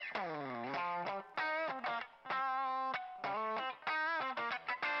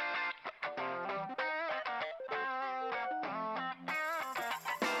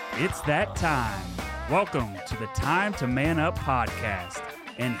It's that time. Welcome to the Time to Man Up podcast.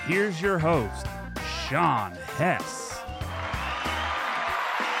 And here's your host, Sean Hess.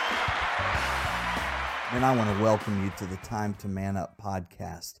 And I want to welcome you to the Time to Man Up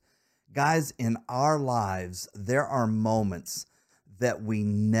podcast. Guys, in our lives, there are moments that we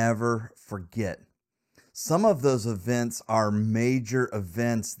never forget. Some of those events are major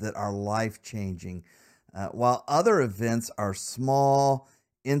events that are life-changing, while other events are small,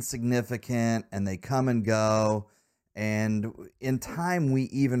 insignificant, and they come and go, and in time we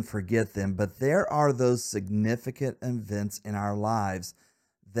even forget them. But there are those significant events in our lives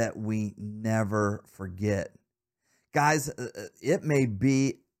that we never forget. Guys, it may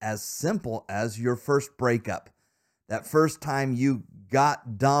be as simple as your first breakup, that first time you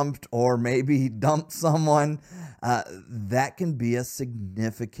got dumped or maybe dumped someone. That can be a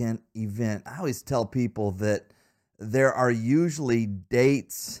significant event. I always tell people that there are usually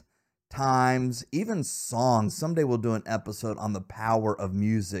dates, times, even songs. Someday we'll do an episode on the power of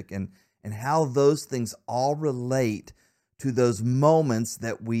music and how those things all relate to those moments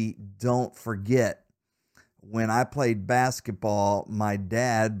that we don't forget. When I played basketball, my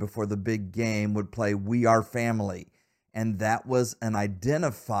dad, before the big game, would play We Are Family. And that was an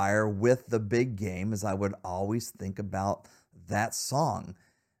identifier with the big game, as I would always think about that song.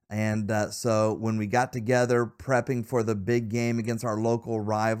 And so when we got together prepping for the big game against our local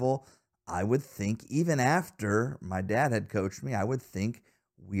rival, I would think, even after my dad had coached me, I would think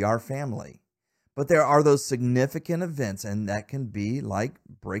We Are Family. But there are those significant events, and that can be like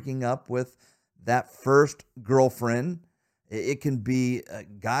breaking up with that first girlfriend. It can be,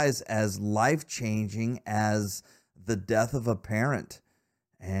 guys, as life-changing as the death of a parent.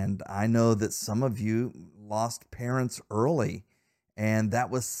 And I know that some of you lost parents early, and that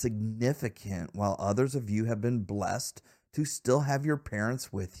was significant, while others of you have been blessed to still have your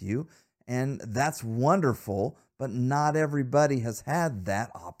parents with you. And that's wonderful, but not everybody has had that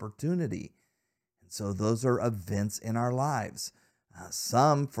opportunity. And so those are events in our lives.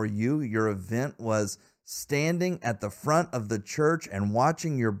 Some, for you, your event was standing at the front of the church and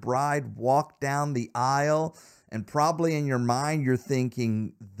watching your bride walk down the aisle. And probably in your mind, you're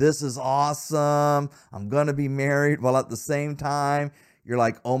thinking, this is awesome. I'm going to be married. While at the same time, you're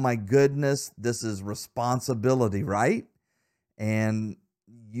like, oh my goodness, this is responsibility, right? And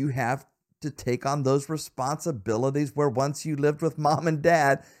you have to take on those responsibilities where once you lived with mom and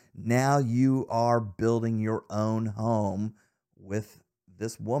dad, now you are building your own home with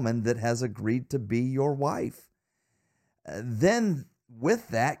this woman that has agreed to be your wife. Then with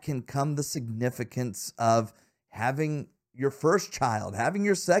that can come the significance of having your first child, having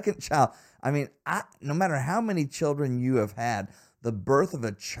your second child. I mean, no matter how many children you have had, the birth of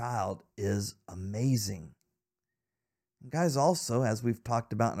a child is amazing. And guys, also, as we've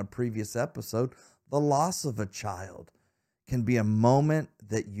talked about in a previous episode, the loss of a child can be a moment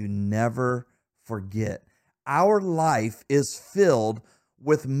that you never forget. Our life is filled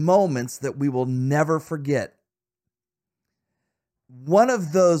with moments that we will never forget. One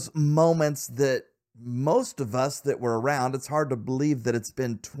of those moments that most of us that were around, it's hard to believe that it's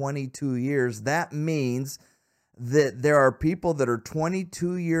been 22 years. That means that there are people that are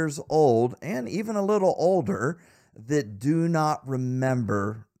 22 years old and even a little older that do not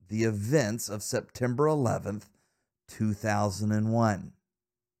remember the events of September 11th, 2001.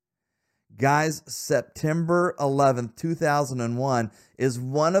 Guys, September 11th, 2001 is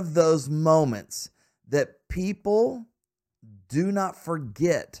one of those moments that people do not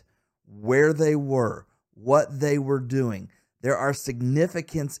forget where they were, what they were doing. There are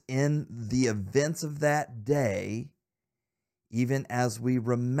significance in the events of that day, even as we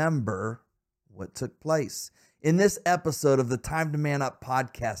remember what took place. In this episode of the Time to Man Up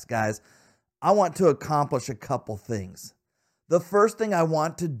podcast, guys, I want to accomplish a couple things. The first thing I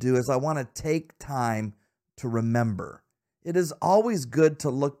want to do is I want to take time to remember. It is always good to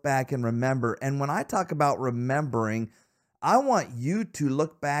look back and remember. And when I talk about remembering, I want you to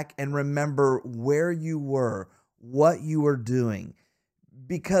look back and remember where you were, what you were doing.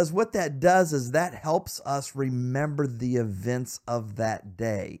 Because what that does is that helps us remember the events of that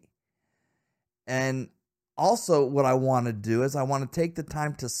day. And also what I want to do is I want to take the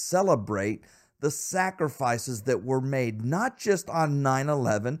time to celebrate the sacrifices that were made, not just on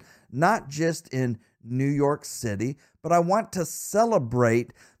 9/11, not just in New York City, but I want to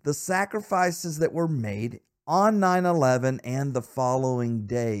celebrate the sacrifices that were made on 9/11 and the following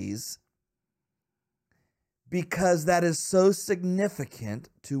days, because that is so significant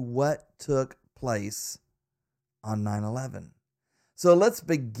to what took place on 9/11. So let's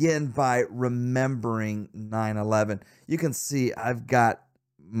begin by remembering 9/11. You can see I've got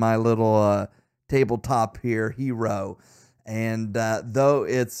my little tabletop here, hero. And though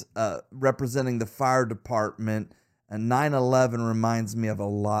it's representing the fire department, 9/11 reminds me of a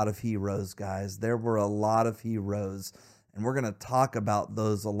lot of heroes, guys. There were a lot of heroes, and we're going to talk about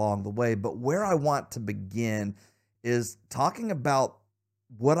those along the way. But where I want to begin is talking about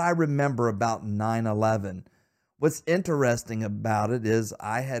what I remember about 9/11. What's interesting about it is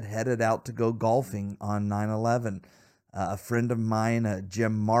I had headed out to go golfing on 9/11. A friend of mine,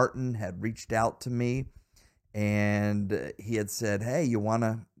 Jim Martin, had reached out to me, and he had said, "Hey, you want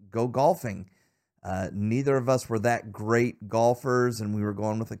to go golfing?" Neither of us were that great golfers, and we were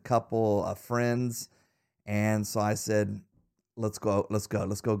going with a couple of friends. And so I said, let's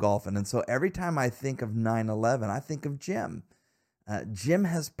go golfing. And so every time I think of 9/11, I think of Jim. Jim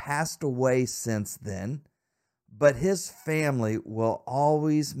has passed away since then, but his family will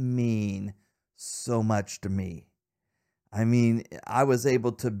always mean so much to me. I mean, I was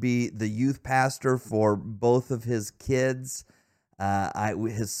able to be the youth pastor for both of his kids.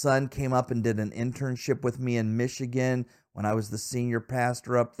 His son came up and did an internship with me in Michigan when I was the senior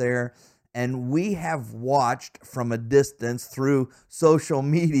pastor up there. And we have watched from a distance through social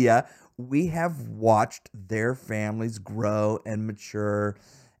media, we have watched their families grow and mature.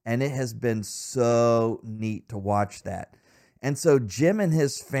 And it has been so neat to watch that. And so Jim and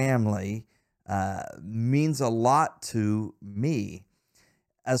his family means a lot to me,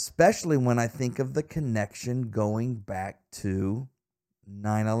 especially when I think of the connection going back to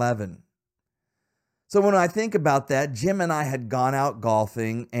 9/11. So when I think about that, Jim and I had gone out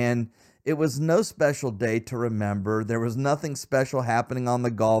golfing, and it was no special day to remember. There was nothing special happening on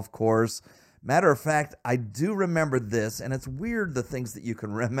the golf course. Matter of fact, I do remember this, and it's weird the things that you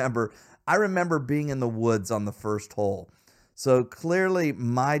can remember. I remember being in the woods on the first hole. So clearly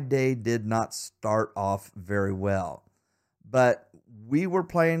my day did not start off very well. But we were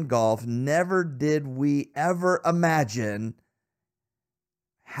playing golf. Never did we ever imagine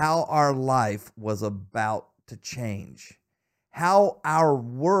how our life was about to change, how our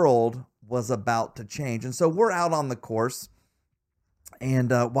world was about to change. And so we're out on the course.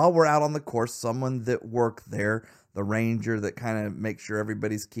 And while we're out on the course, someone that worked there, the ranger that kind of makes sure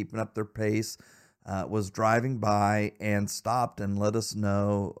everybody's keeping up their pace, was driving by and stopped and let us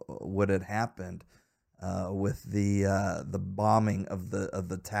know what had happened with the bombing of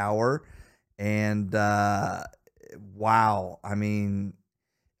the tower. And wow, I mean,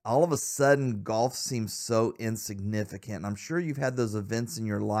 all of a sudden, golf seems so insignificant. And I'm sure you've had those events in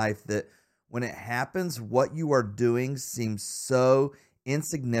your life that when it happens, what you are doing seems so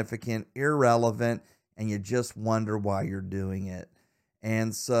insignificant, irrelevant, and you just wonder why you're doing it.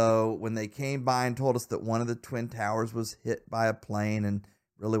 And so when they came by and told us that one of the Twin Towers was hit by a plane and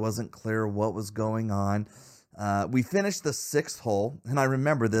really wasn't clear what was going on, we finished the sixth hole. And I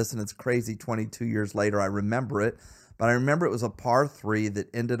remember this, and it's crazy 22 years later, I remember it. But I remember it was a par 3 that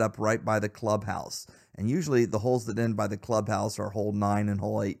ended up right by the clubhouse. And usually the holes that end by the clubhouse are hole 9 and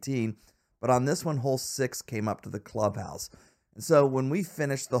hole 18. But on this one, hole 6 came up to the clubhouse. And so when we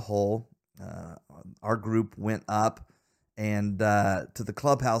finished the hole, our group went up and to the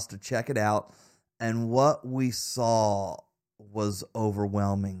clubhouse to check it out. And what we saw was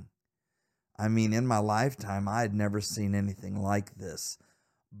overwhelming. I mean, in my lifetime, I had never seen anything like this.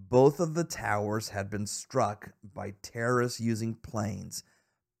 Both of the towers had been struck by terrorists using planes.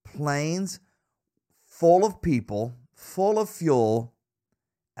 Planes full of people, full of fuel,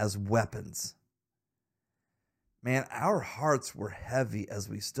 as weapons. Man, our hearts were heavy as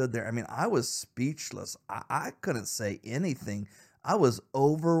we stood there. I mean, I was speechless. I couldn't say anything. I was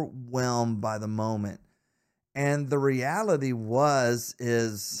overwhelmed by the moment. And the reality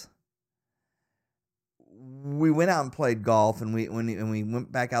is we went out and played golf, and we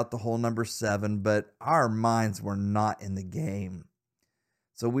went back out to hole number 7, but our minds were not in the game.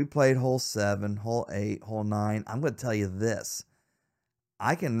 So we played hole 7, hole 8, hole 9. I'm going to tell you this.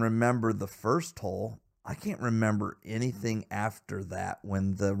 I can remember the first hole. I can't remember anything after that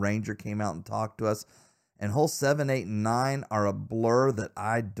when the ranger came out and talked to us. And hole 7, 8, and 9 are a blur that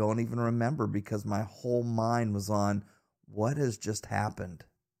I don't even remember because my whole mind was on what has just happened.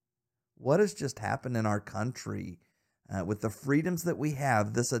 What has just happened in our country with the freedoms that we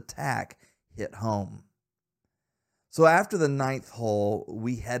have? This attack hit home. So after the 9th hole,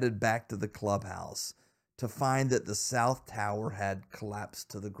 we headed back to the clubhouse to find that the South Tower had collapsed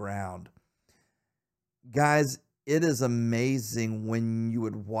to the ground. Guys, it is amazing when you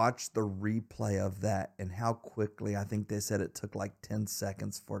would watch the replay of that and how quickly, I think they said it took like 10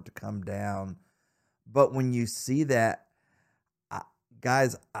 seconds for it to come down. But when you see that,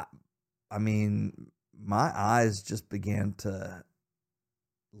 guys, I mean, my eyes just began to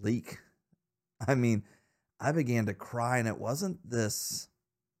leak. I mean, I began to cry, and it wasn't this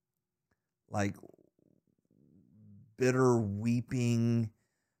like bitter weeping,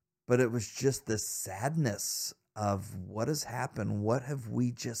 but it was just this sadness of what has happened. What have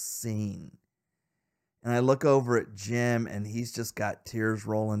we just seen? And I look over at Jim, and he's just got tears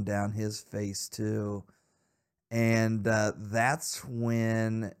rolling down his face too. And that's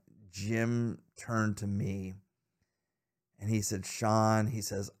when Jim turned to me, and he said, Sean, he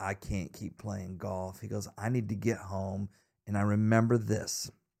says, I can't keep playing golf. He goes, I need to get home. And I remember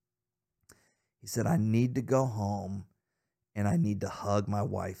this. He said, I need to go home, and I need to hug my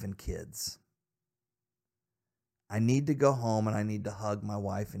wife and kids. I need to go home, and I need to hug my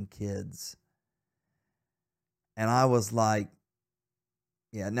wife and kids. And I was like,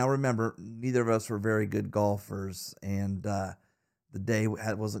 yeah, now remember, neither of us were very good golfers, and the day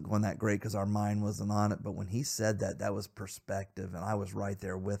wasn't going that great because our mind wasn't on it. But when he said that, that was perspective, and I was right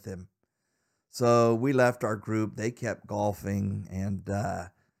there with him. So we left our group. They kept golfing, and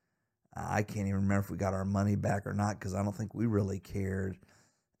I can't even remember if we got our money back or not because I don't think we really cared.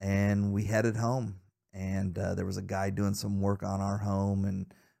 And we headed home, and there was a guy doing some work on our home,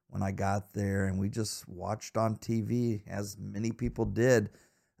 and when I got there, and we just watched on TV, as many people did,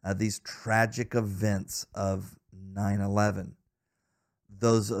 these tragic events of 9/11.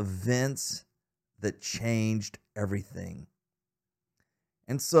 Those events that changed everything.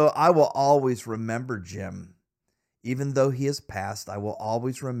 And so I will always remember Jim. Even though he has passed, I will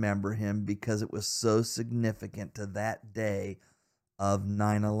always remember him because it was so significant to that day of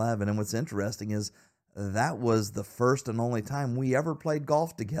 9/11. And what's interesting is that was the first and only time we ever played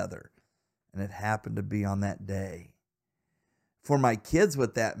golf together. And it happened to be on that day. For my kids,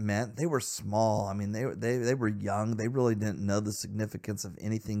 what that meant, they were small. I mean, they were young. They really didn't know the significance of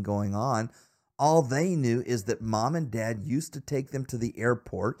anything going on. All they knew is that mom and dad used to take them to the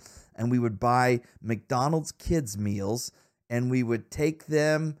airport, and we would buy McDonald's kids meals, and we would take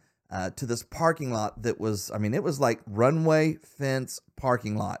them to this parking lot that was, I mean, it was like runway, fence,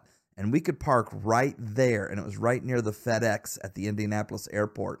 parking lot. And we could park right there, and it was right near the FedEx at the Indianapolis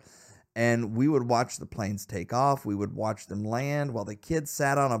airport. And we would watch the planes take off. We would watch them land while the kids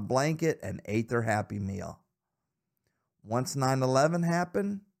sat on a blanket and ate their Happy Meal. Once 9/11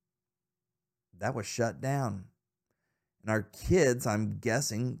 happened, that was shut down. And our kids, I'm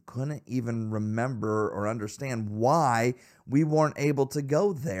guessing, couldn't even remember or understand why we weren't able to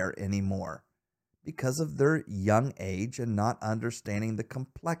go there anymore. Because of their young age and not understanding the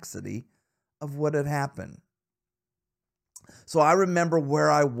complexity of what had happened. So I remember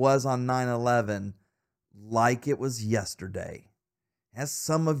where I was on 9/11 like it was yesterday. As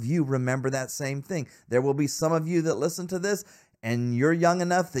some of you remember that same thing. There will be some of you that listen to this and you're young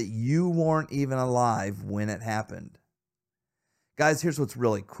enough that you weren't even alive when it happened. Guys, here's what's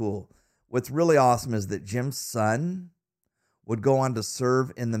really cool. What's really awesome is that Jim's son would go on to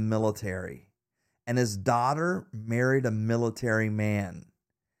serve in the military. And his daughter married a military man.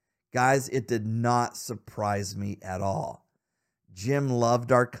 Guys, it did not surprise me at all. Jim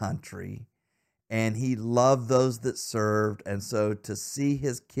loved our country, and he loved those that served. And so to see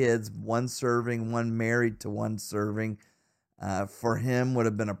his kids, one serving, one married to one serving, for him would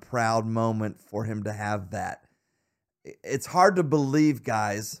have been a proud moment for him to have that. It's hard to believe,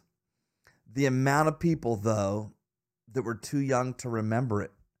 guys, the amount of people, though, that were too young to remember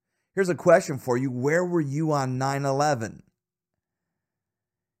it. Here's a question for you. Where were you on 9/11?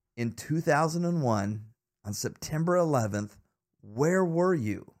 In 2001, on September 11th, where were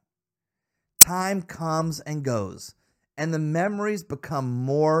you? Time comes and goes, and the memories become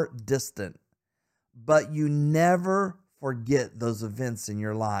more distant, but you never forget those events in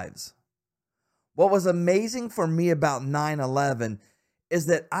your lives. What was amazing for me about 9/11 is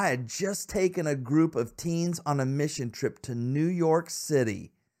that I had just taken a group of teens on a mission trip to New York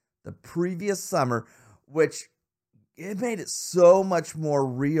City the previous summer, which it made it so much more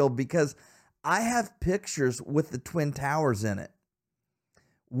real because I have pictures with the Twin Towers in it.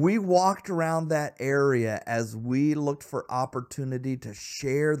 We walked around that area as we looked for opportunity to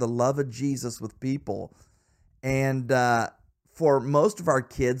share the love of Jesus with people. And for most of our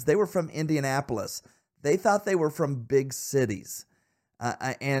kids, they were from Indianapolis. They thought they were from big cities.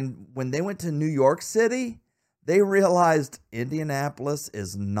 And when they went to New York City, they realized Indianapolis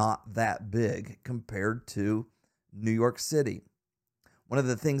is not that big compared to New York City. One of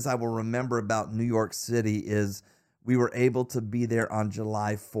the things I will remember about New York City is we were able to be there on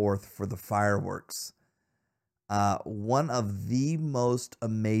July 4th for the fireworks. One of the most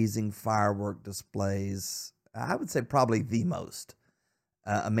amazing firework displays, I would say probably the most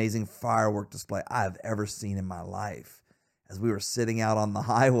amazing firework display I have ever seen in my life. as we were sitting out on the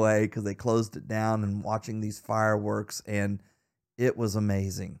highway because they closed it down and watching these fireworks, and it was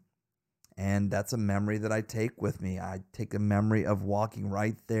amazing. And that's a memory that I take with me. I take a memory of walking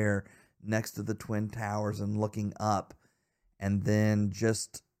right there next to the Twin Towers and looking up, and then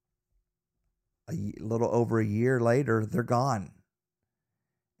just a little over a year later, they're gone.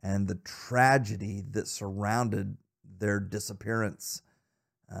 And the tragedy that surrounded their disappearance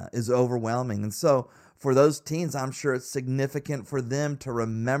is overwhelming. And so for those teens, I'm sure it's significant for them to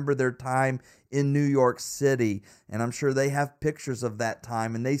remember their time in New York City. And I'm sure they have pictures of that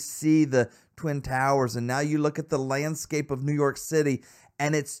time and they see the Twin Towers. And now you look at the landscape of New York City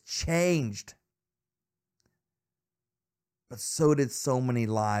and it's changed. But so did so many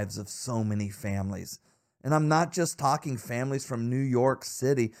lives of so many families. And I'm not just talking families from New York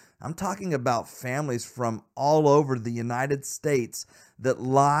City. I'm talking about families from all over the United States that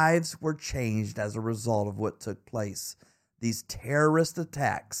lives were changed as a result of what took place. These terrorist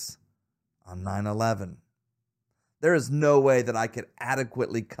attacks on 9/11. There is no way that I could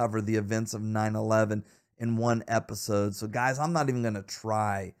adequately cover the events of 9/11 in one episode. So guys, I'm not even going to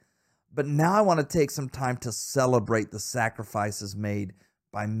try. But now I want to take some time to celebrate the sacrifices made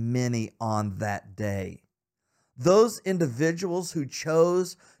by many on that day. Those individuals who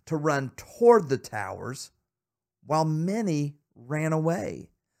chose to run toward the towers while many ran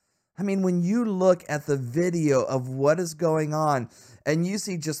away. I mean, when you look at the video of what is going on and you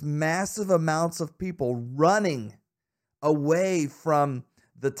see just massive amounts of people running away from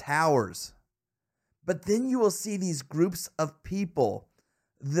the towers, but then you will see these groups of people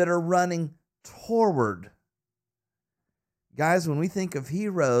that are running toward. Guys, when we think of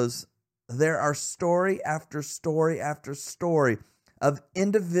heroes, there are story after story after story of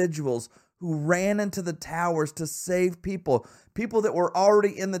individuals who ran into the towers to save people that were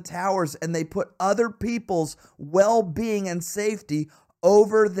already in the towers, and they put other people's well-being and safety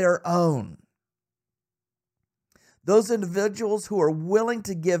over their own. Those individuals who are willing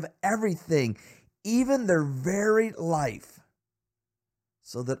to give everything, even their very life,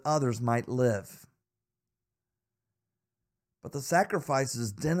 so that others might live. But the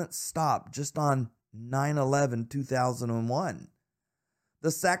sacrifices didn't stop just on 9/11/2001. The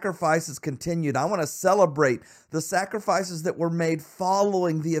sacrifices continued. I want to celebrate the sacrifices that were made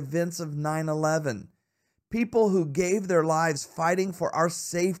following the events of 9/11. People who gave their lives fighting for our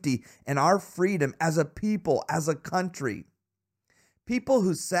safety and our freedom as a people, as a country. People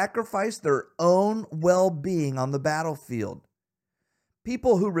who sacrificed their own well-being on the battlefield.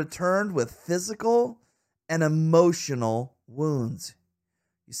 People who returned with physical and emotional wounds.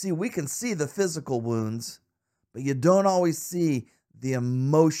 You see, we can see the physical wounds, but you don't always see the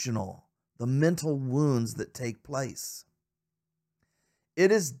emotional, the mental wounds that take place.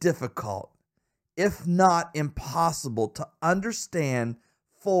 It is difficult, if not impossible, to understand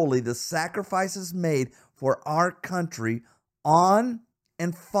fully the sacrifices made for our country on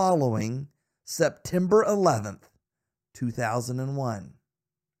and following September 11th, 2001.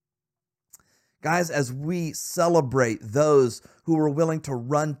 Guys, as we celebrate those who were willing to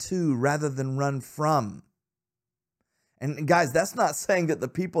run to rather than run from. And guys, that's not saying that the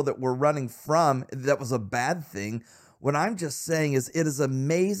people that were running from, that was a bad thing. What I'm just saying is it is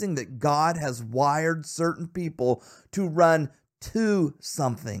amazing that God has wired certain people to run to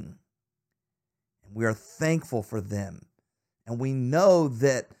something. And we are thankful for them. And we know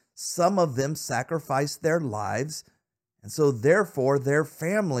that some of them sacrificed their lives, and so therefore their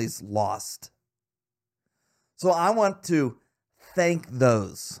families lost. So I want to thank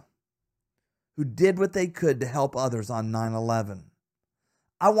those who did what they could to help others on 9/11.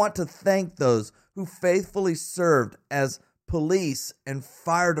 I want to thank those who faithfully served as police and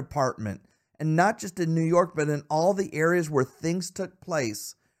fire department, and not just in New York, but in all the areas where things took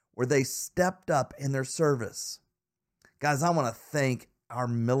place, where they stepped up in their service. Guys, I want to thank our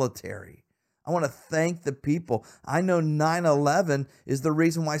military. I want to thank the people. I know 9/11 is the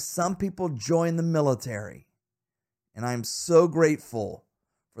reason why some people join the military. And I'm so grateful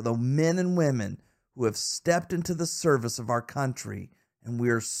for the men and women who have stepped into the service of our country. And we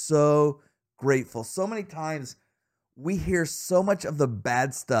are so grateful. So many times we hear so much of the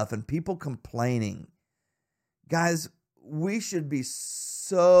bad stuff and people complaining. Guys, we should be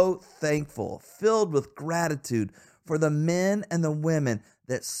so thankful, filled with gratitude for the men and the women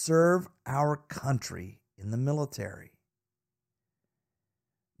that serve our country in the military.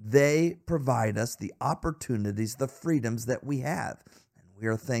 They provide us the opportunities, the freedoms that we have, and we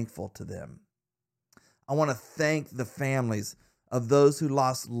are thankful to them. I want to thank the families of those who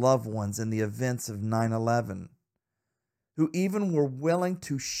lost loved ones in the events of 9/11, who even were willing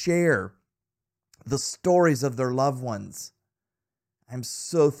to share the stories of their loved ones I'm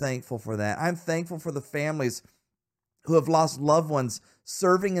so thankful for that. I'm thankful for the families who have lost loved ones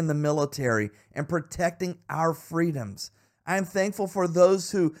serving in the military and protecting our freedoms. I'm thankful for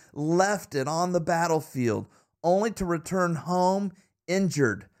those who left it on the battlefield only to return home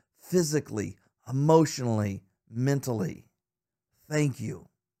injured physically, emotionally, mentally. Thank you.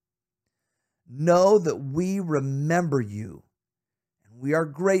 Know that we remember you, and we are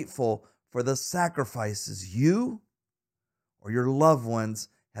grateful for the sacrifices you or your loved ones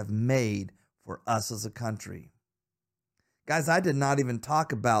have made for us as a country. Guys, I did not even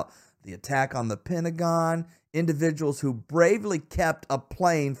talk about the attack on the Pentagon, individuals who bravely kept a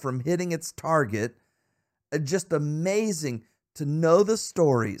plane from hitting its target. Just amazing to know the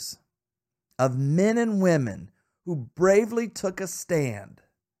stories of men and women who bravely took a stand.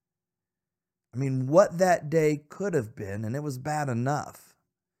 I mean, what that day could have been, and it was bad enough,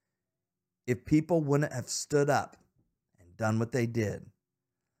 if people wouldn't have stood up and done what they did.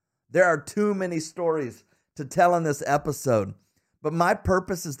 There are too many stories to tell in this episode, but my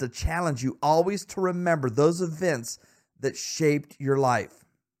purpose is to challenge you always to remember those events that shaped your life.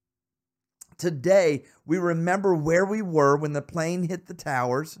 Today, we remember where we were when the plane hit the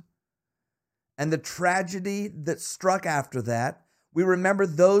towers and the tragedy that struck after that. We remember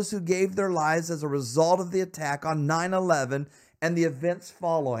those who gave their lives as a result of the attack on 9/11 and the events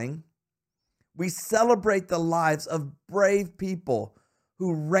following. We celebrate the lives of brave people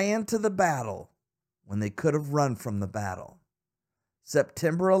who ran to the battle when they could have run from the battle.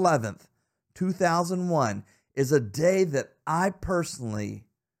 September 11th, 2001 is a day that I personally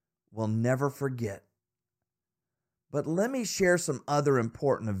will never forget. But let me share some other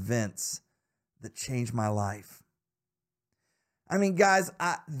important events that changed my life. I mean, guys,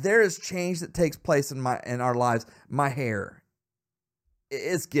 there is change that takes place in our lives. My hair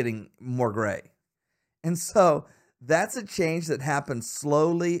is getting more gray. And so that's a change that happens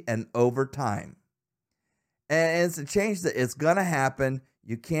slowly and over time. And it's a change that it's going to happen.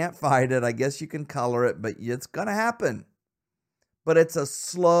 You can't fight it. I guess you can color it, but it's going to happen. But it's a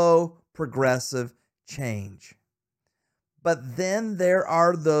slow, progressive change. But then there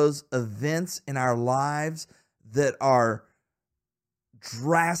are those events in our lives that are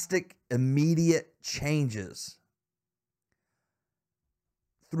drastic, immediate changes.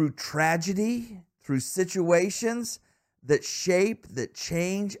 Through tragedy, through situations that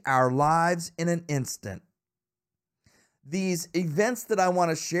change our lives in an instant. These events that I want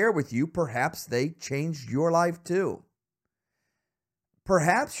to share with you, perhaps they changed your life too.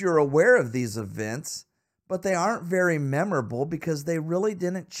 Perhaps you're aware of these events, but they aren't very memorable because they really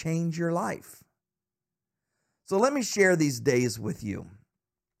didn't change your life. So let me share these days with you.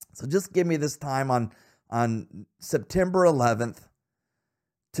 So just give me this time on September 11th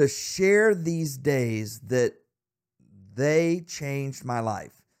to share these days that they changed my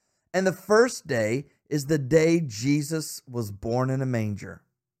life. And the first day is the day Jesus was born in a manger.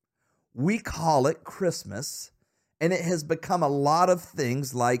 We call it Christmas, and it has become a lot of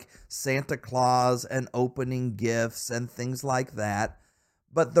things like Santa Claus and opening gifts and things like that.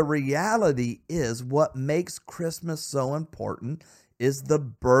 But the reality is what makes Christmas so important is the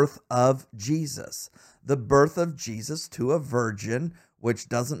birth of Jesus. The birth of Jesus to a virgin, which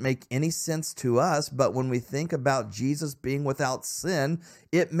doesn't make any sense to us, but when we think about Jesus being without sin,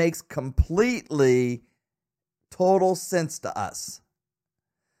 it makes completely total sense to us.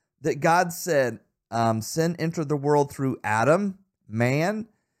 That God said, sin entered the world through Adam, man.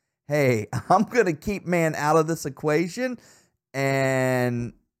 Hey, I'm going to keep man out of this equation,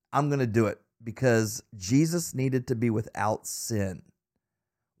 and I'm going to do it because Jesus needed to be without sin.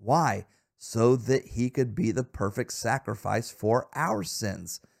 Why? So that he could be the perfect sacrifice for our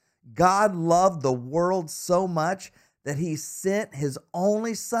sins. God loved the world so much that he sent his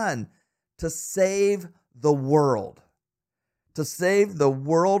only son to save the world. To save the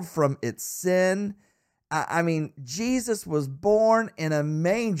world from its sin. I mean, Jesus was born in a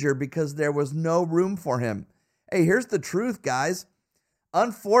manger because there was no room for him. Hey, here's the truth, guys.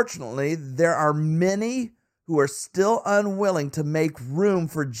 Unfortunately, there are many who are still unwilling to make room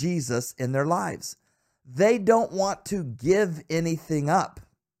for Jesus in their lives. They don't want to give anything up.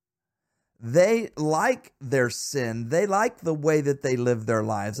 They like their sin. They like the way that they live their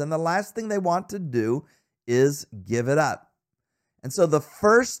lives. And the last thing they want to do is give it up. And so the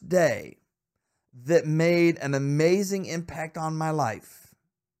first day that made an amazing impact on my life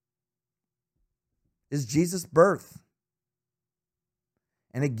is Jesus' birth.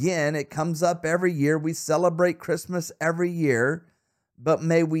 And again, it comes up every year. We celebrate Christmas every year. But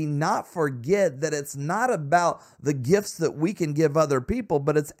may we not forget that it's not about the gifts that we can give other people,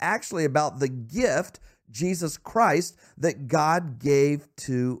 but it's actually about the gift, Jesus Christ, that God gave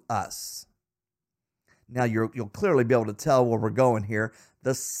to us. Now, you'll clearly be able to tell where we're going here.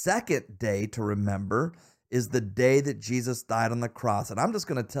 The second day to remember is the day that Jesus died on the cross. And I'm just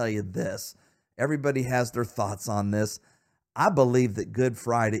going to tell you this. Everybody has their thoughts on this. I believe that Good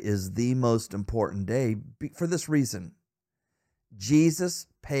Friday is the most important day for this reason. Jesus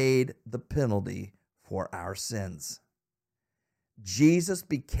paid the penalty for our sins. Jesus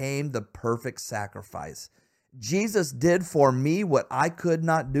became the perfect sacrifice. Jesus did for me what I could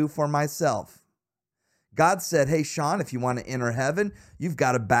not do for myself. God said, hey, Sean, if you want to enter heaven, you've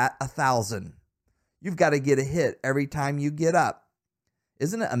got to bat 1,000. You've got to get a hit every time you get up.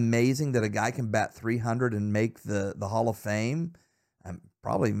 Isn't it amazing that a guy can bat 300 and make the Hall of Fame?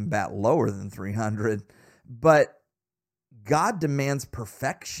 Probably even bat lower than 300. But God demands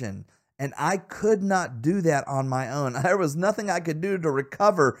perfection, and I could not do that on my own. There was nothing I could do to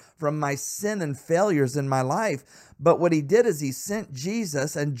recover from my sin and failures in my life. But what he did is he sent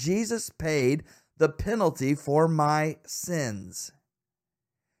Jesus, and Jesus paid the penalty for my sins.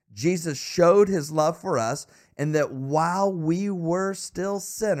 Jesus showed his love for us, and that while we were still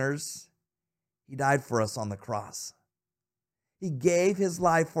sinners, he died for us on the cross. He gave his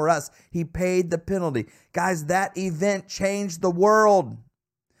life for us. He paid the penalty. Guys, that event changed the world.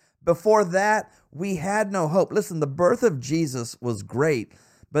 Before that, we had no hope. Listen, the birth of Jesus was great,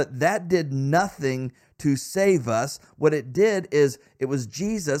 but that did nothing to save us. What it did is it was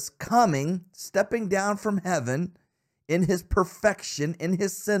Jesus coming, stepping down from heaven in his perfection, in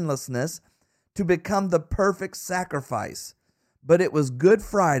his sinlessness, to become the perfect sacrifice. But it was Good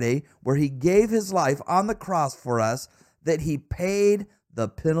Friday where he gave his life on the cross for us, that he paid the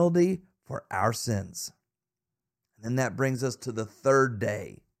penalty for our sins. And then that brings us to the third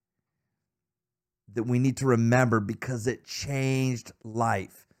day that we need to remember because it changed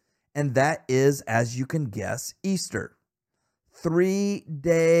life. And that is, as you can guess, Easter. 3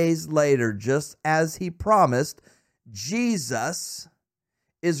 days later, just as he promised, Jesus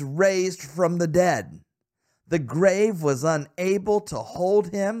is raised from the dead. The grave was unable to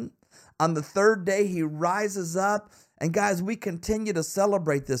hold him. On the third day, he rises up. And guys, we continue to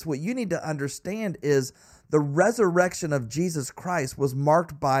celebrate this. What you need to understand is the resurrection of Jesus Christ was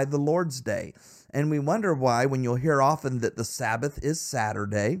marked by the Lord's Day. And we wonder why, when you'll hear often that the Sabbath is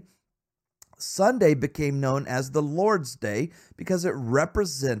Saturday, Sunday became known as the Lord's Day because it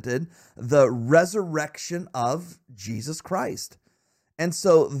represented the resurrection of Jesus Christ. And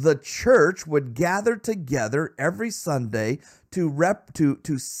so the church would gather together every Sunday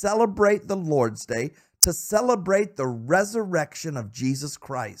to celebrate the Lord's Day, to celebrate the resurrection of Jesus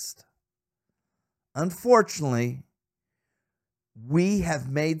Christ. Unfortunately, we have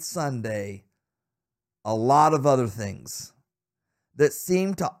made Sunday a lot of other things that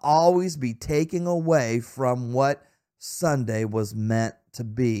seem to always be taking away from what Sunday was meant to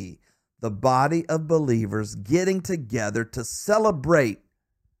be. The body of believers getting together to celebrate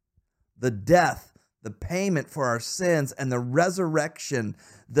the death, the payment for our sins, and the resurrection,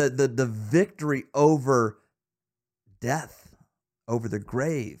 the victory over death, over the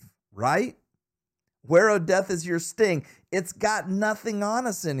grave, right? Where, O death, is your sting? It's got nothing on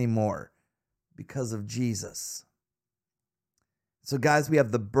us anymore because of Jesus. So guys, we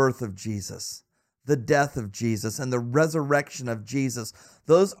have the birth of Jesus, the death of Jesus, and the resurrection of Jesus.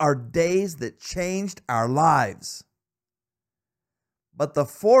 Those are days that changed our lives. But the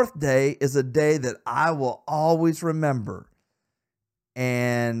fourth day is a day that I will always remember.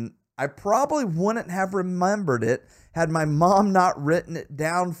 And I probably wouldn't have remembered it had my mom not written it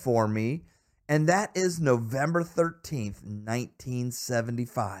down for me. And that is November 13th,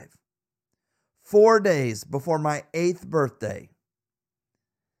 1975. 4 days before my 8th birthday,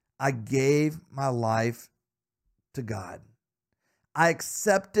 I gave my life to God. I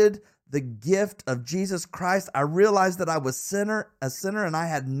accepted the gift of Jesus Christ. I realized that I was a sinner, and I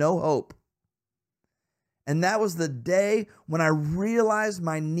had no hope. And that was the day when I realized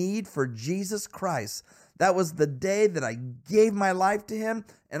my need for Jesus Christ. That was the day that I gave my life to him,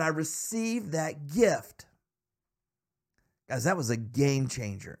 and I received that gift. Guys, that was a game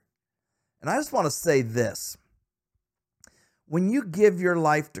changer. And I just want to say this. When you give your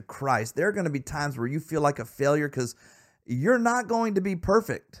life to Christ, there are going to be times where you feel like a failure because you're not going to be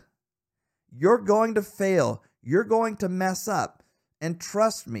perfect. You're going to fail. You're going to mess up. And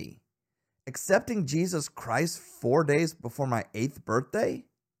trust me, accepting Jesus Christ 4 days before my 8th birthday,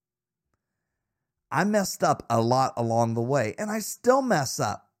 I messed up a lot along the way, and I still mess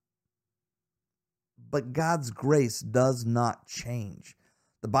up. But God's grace does not change.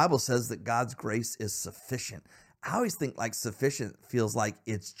 The Bible says that God's grace is sufficient. I always think like sufficient feels like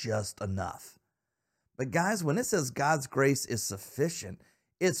it's just enough. But guys, when it says God's grace is sufficient,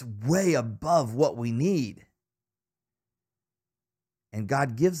 it's way above what we need. And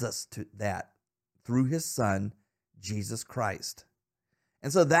God gives us that through his Son, Jesus Christ.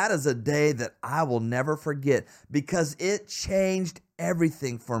 And so that is a day that I will never forget because it changed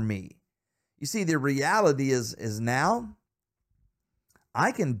everything for me. You see, the reality is now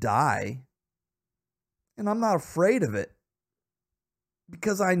I can die and I'm not afraid of it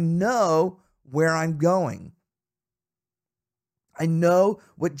because I know where I'm going. I know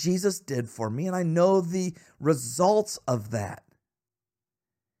what Jesus did for me and I know the results of that.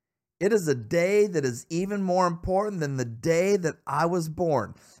 It is a day that is even more important than the day that I was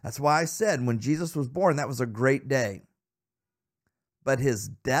born. That's why I said when Jesus was born, that was a great day. But his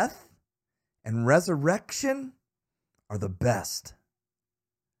death and resurrection are the best.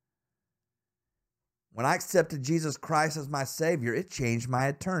 When I accepted Jesus Christ as my Savior, it changed my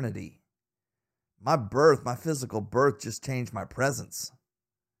eternity. My birth, my physical birth, just changed my presence.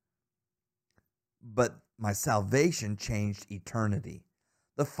 But my salvation changed eternity.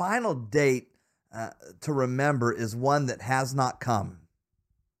 The final date to remember is one that has not come.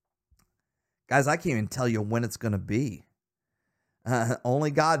 Guys, I can't even tell you when it's going to be.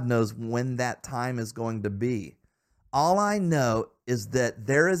 Only God knows when that time is going to be. All I know is that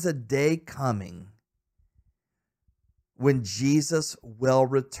there is a day coming when Jesus will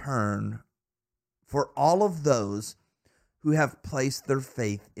return for all of those who have placed their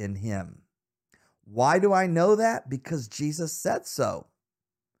faith in him. Why do I know that? Because Jesus said so.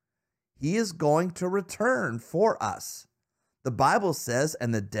 He is going to return for us. The Bible says,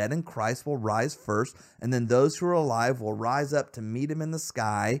 and the dead in Christ will rise first, and then those who are alive will rise up to meet him in the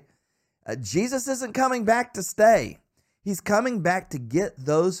sky. Jesus isn't coming back to stay. He's coming back to get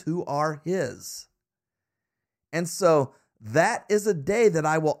those who are his. And so that is a day that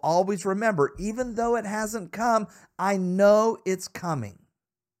I will always remember. Even though it hasn't come, I know it's coming.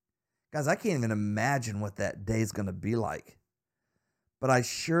 Guys, I can't even imagine what that day is going to be like. But I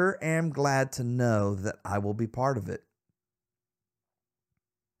sure am glad to know that I will be part of it.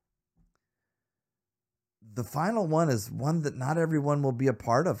 The final one is one that not everyone will be a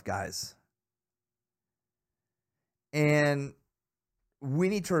part of, guys. And we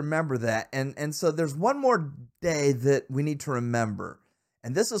need to remember that. And so there's one more day that we need to remember.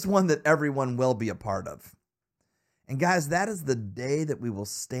 And this is one that everyone will be a part of. And guys, that is the day that we will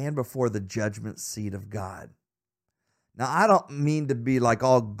stand before the judgment seat of God. Now, I don't mean to be like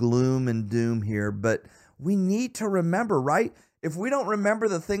all gloom and doom here, but we need to remember, right? If we don't remember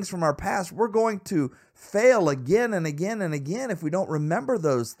the things from our past, we're going to fail again and again and again if we don't remember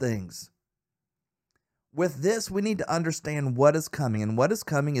those things. With this, we need to understand what is coming. And what is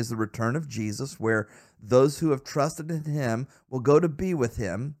coming is the return of Jesus, where those who have trusted in him will go to be with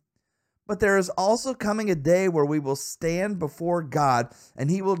him. But there is also coming a day where we will stand before God and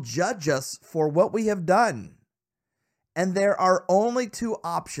he will judge us for what we have done. And there are only two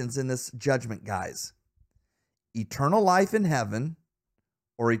options in this judgment, guys. Eternal life in heaven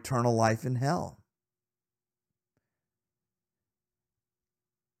or eternal life in hell.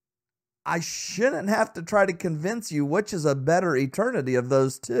 I shouldn't have to try to convince you which is a better eternity of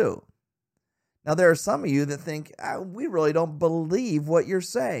those two. Now, there are some of you that think, we really don't believe what you're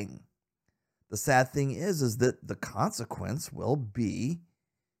saying. The sad thing is that the consequence will be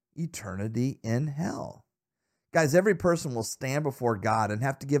eternity in hell. Guys, every person will stand before God and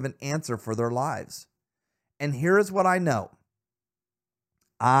have to give an answer for their lives. And here is what I know.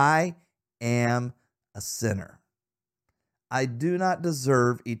 I am a sinner. I do not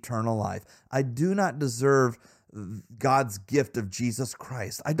deserve eternal life. I do not deserve God's gift of Jesus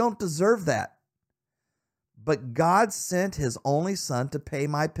Christ. I don't deserve that. But God sent his only son to pay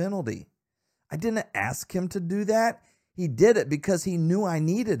my penalty. I didn't ask him to do that. He did it because he knew I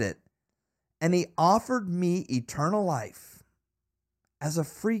needed it. And he offered me eternal life as a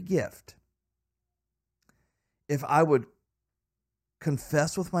free gift. If I would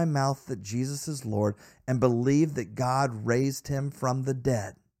confess with my mouth that Jesus is Lord and believe that God raised him from the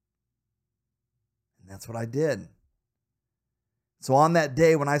dead. And that's what I did. So on that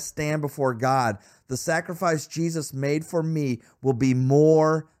day when I stand before God, the sacrifice Jesus made for me will be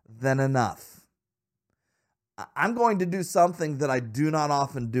more than enough. I'm going to do something that I do not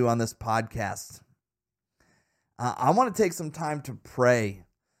often do on this podcast. I want to take some time to pray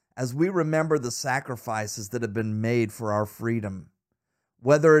as we remember the sacrifices that have been made for our freedom,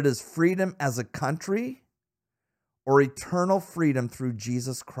 whether it is freedom as a country or eternal freedom through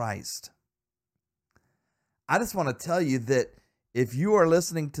Jesus Christ. I just want to tell you that if you are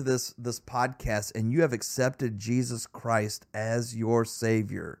listening to this podcast and you have accepted Jesus Christ as your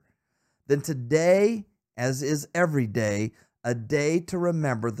Savior, then today as is every day, a day to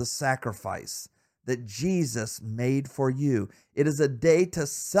remember the sacrifice that Jesus made for you. It is a day to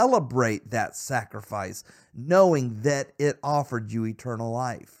celebrate that sacrifice, knowing that it offered you eternal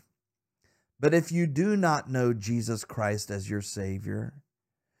life. But if you do not know Jesus Christ as your Savior,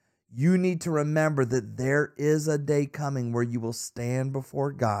 you need to remember that there is a day coming where you will stand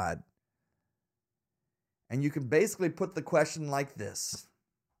before God. And you can basically put the question like this: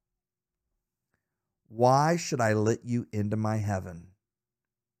 why should I let you into my heaven?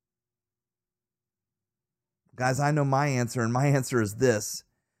 Guys, I know my answer, and my answer is this: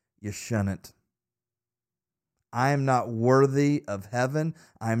 you shouldn't. I am not worthy of heaven.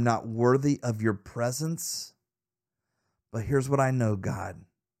 I am not worthy of your presence. But here's what I know, God.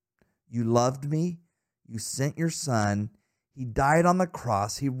 You loved me. You sent your Son. He died on the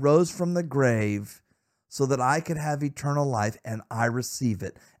cross. He rose from the grave so that I could have eternal life, and I receive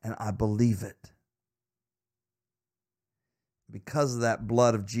it, and I believe it. Because of that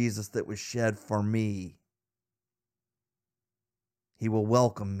blood of Jesus that was shed for me, He will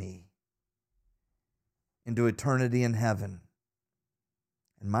welcome me into eternity in heaven.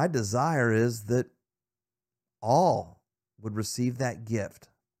 And my desire is that all would receive that gift.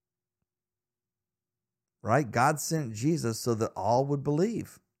 Right? God sent Jesus so that all would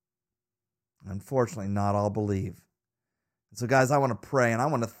believe. Unfortunately, not all believe. So, guys, I want to pray, and I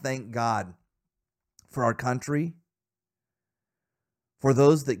want to thank God for our country, for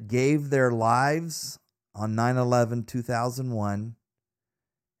those that gave their lives on 9/11/2001,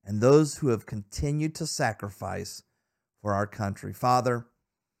 and those who have continued to sacrifice for our country. Father,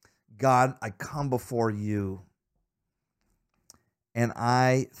 God, I come before you, and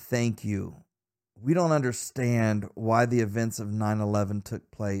I thank you. We don't understand why the events of 9/11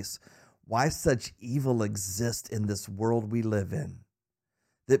 took place, why such evil exists in this world we live in,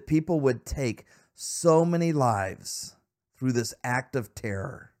 that people would take so many lives through this act of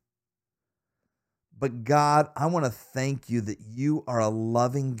terror. But God, I want to thank you that you are a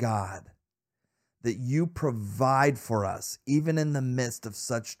loving God, that you provide for us even in the midst of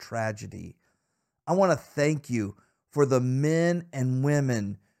such tragedy. I want to thank you for the men and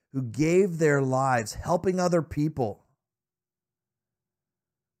women who gave their lives helping other people,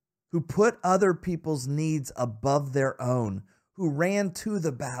 who put other people's needs above their own, who ran to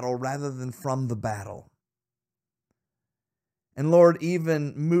the battle rather than from the battle. And Lord,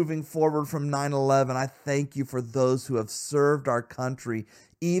 even moving forward from 9/11, I thank you for those who have served our country,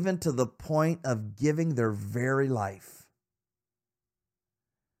 even to the point of giving their very life.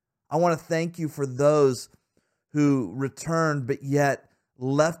 I want to thank you for those who returned, but yet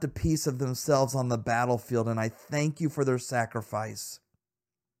left a piece of themselves on the battlefield, and I thank you for their sacrifice.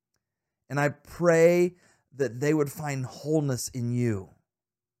 And I pray that they would find wholeness in you.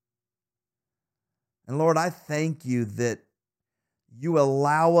 And Lord, I thank you that you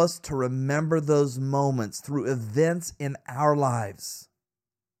allow us to remember those moments through events in our lives.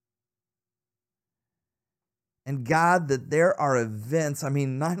 And God, that there are events.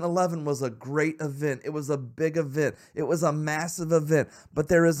 9/11 was a great event. It was a big event. It was a massive event. But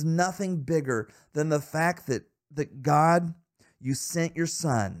there is nothing bigger than the fact that God, you sent your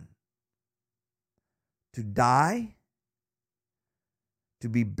Son to die, to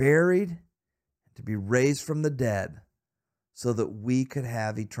be buried, to be raised from the dead, so that we could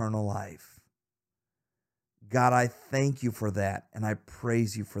have eternal life. God, I thank you for that, and I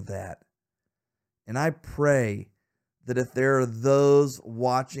praise you for that. And I pray that if there are those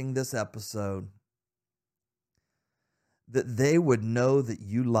watching this episode, that they would know that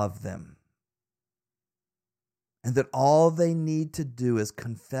you love them, and that all they need to do is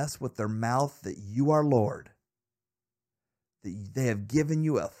confess with their mouth that you are Lord, that they have given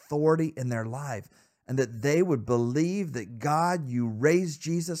you authority in their life, and that they would believe that, God, you raised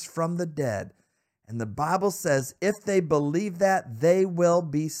Jesus from the dead. And the Bible says if they believe that, they will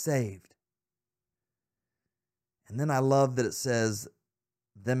be saved. And then I love that it says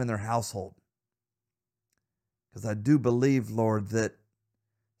them and their household. Because I do believe, Lord, that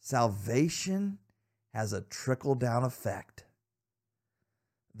salvation has a trickle-down effect.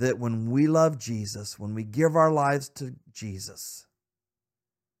 That when we love Jesus, when we give our lives to Jesus,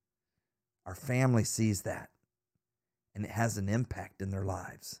 our family sees that, and it has an impact in their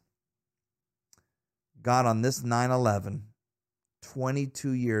lives. God, on this 9/11,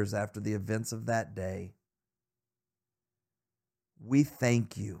 22 years after the events of that day, we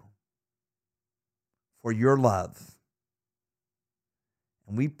thank you for your love.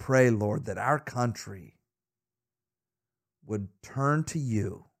 And we pray, Lord, that our country would turn to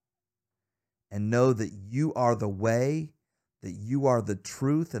you and know that you are the way, that you are the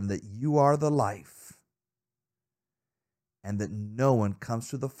truth, and that you are the life. and that no one comes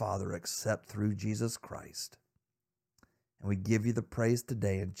to the Father except through Jesus Christ. And we give you the praise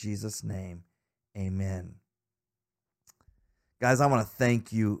today in Jesus' name. Amen. Guys, I want to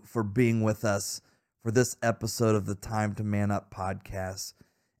thank you for being with us for this episode of the Time to Man Up podcast.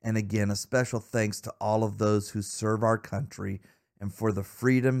 And again, a special thanks to all of those who serve our country and for the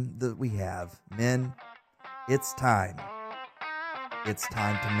freedom that we have. Men, it's time. It's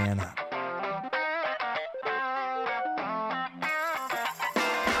time to man up.